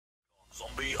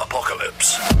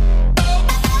apocalypse.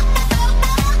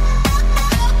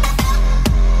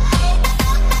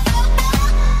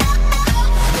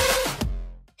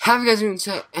 How you guys doing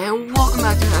today? And welcome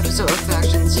back to an episode of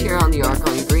Factions here on the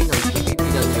Archon Green on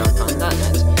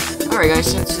PvP.thearchon.net. Alright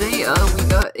guys, so today we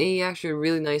got a actually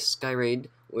really nice sky raid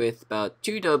with about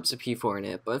 2 dubs of P4 in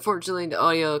it, but unfortunately the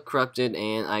audio corrupted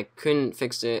and I couldn't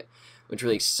fix it, which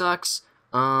really sucks.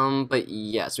 But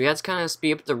yeah, so we had to kind of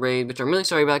speed up the raid, which I'm really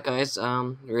sorry about, guys.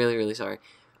 Really sorry.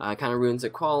 Kind of ruins the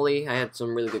quality. I had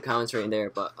some really good comments right in there,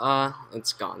 but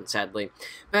it's gone, sadly.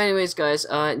 But anyways, guys,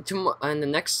 in the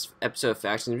next episode of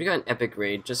Factions, we got an epic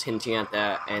raid, just hinting at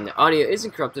that, and the audio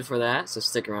isn't corrupted for that, so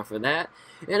stick around for that.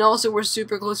 And also, we're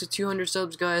super close to 200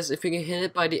 subs, guys. If we can hit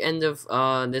it by the end of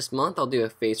this month, I'll do a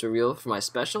face reveal for my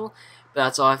special. But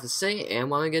that's all I have to say,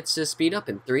 and want to get to speed up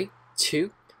in 3,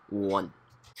 2, 1.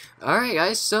 Alright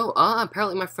guys, so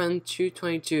apparently my friend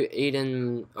 222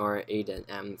 Aiden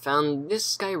found this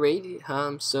sky raid.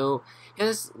 So he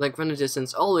has like render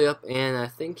distance all the way up, and I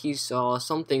think he saw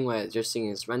something while just seeing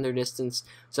his render distance.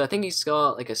 So I think he saw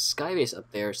like a sky base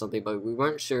up there or something, but we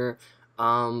weren't sure.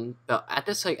 But at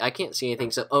this like I can't see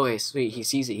anything. So oh wait, sweet, he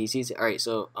sees it. Alright,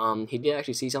 so he did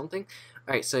actually see something.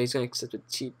 Alright, so he's gonna accept a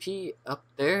TP up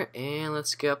there, and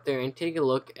let's get up there and take a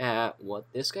look at what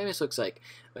this sky base looks like.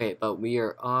 Okay, but we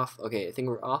are off. Okay, I think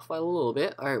we're off by a little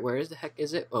bit. Alright, where the heck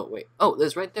is it? Oh wait. Oh,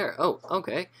 it's right there. Oh,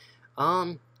 okay.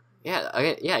 Yeah,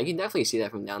 you can definitely see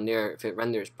that from down there if it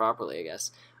renders properly, I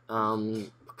guess.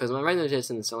 Because my render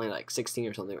distance is only like 16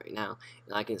 or something right now,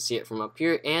 and I can see it from up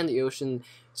here and the ocean.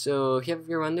 So if you have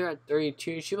your render at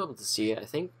 32, you should be able to see it, I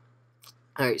think.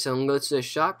 Alright, so I'm gonna go to the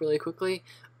shop really quickly,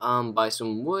 buy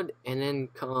some wood, and then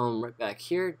come right back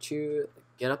here to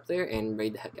get up there and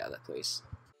raid the heck out of that place.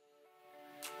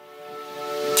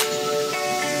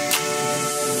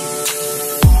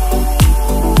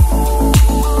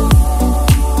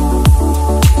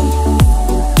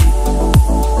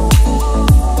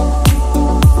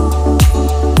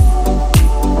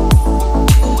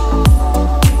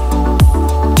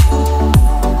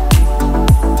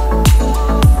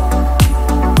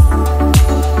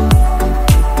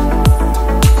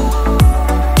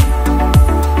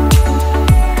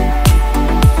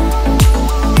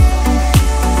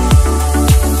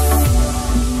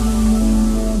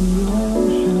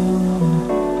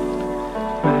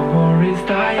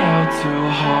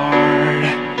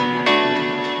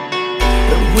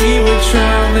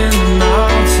 Traveling the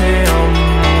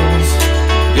mountains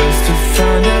just to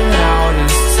find the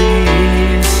loudest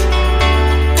seas.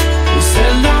 We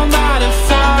set down by the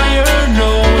fire,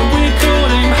 knowing we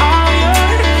could aim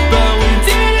higher, but we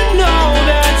didn't know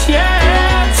that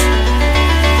yet.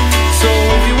 So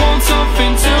if you want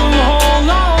something to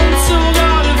hold on to,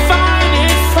 gotta find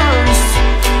it first.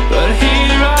 But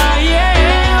here I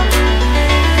am,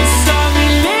 'cause I've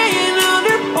been laying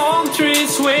under palm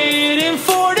trees waiting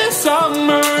for the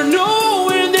summer,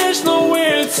 knowing there's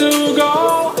nowhere to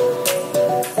go.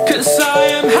 'Cause I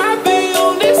am happy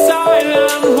on this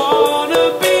island,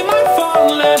 wanna be my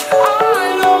fun land.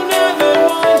 I don't ever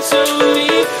want to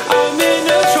leave, I'm in a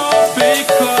tropic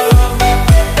club.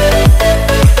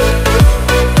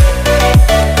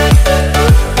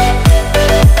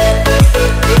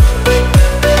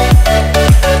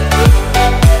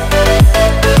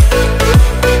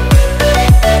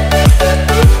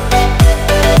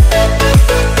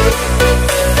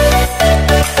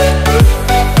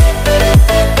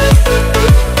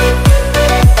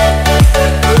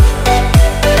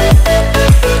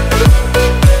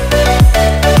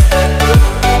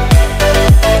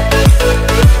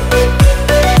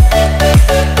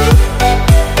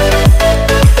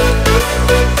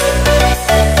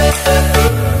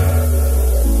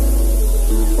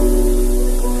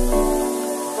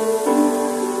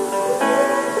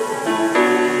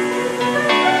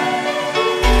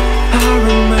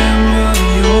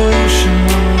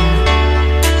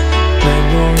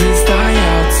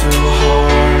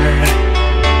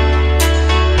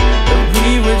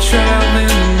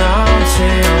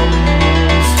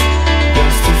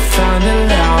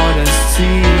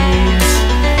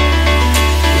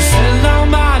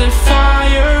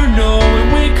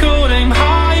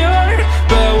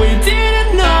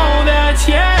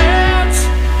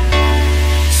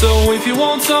 If you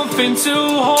want something to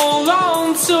hold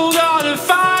on to, gotta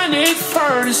find it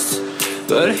first.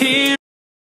 But here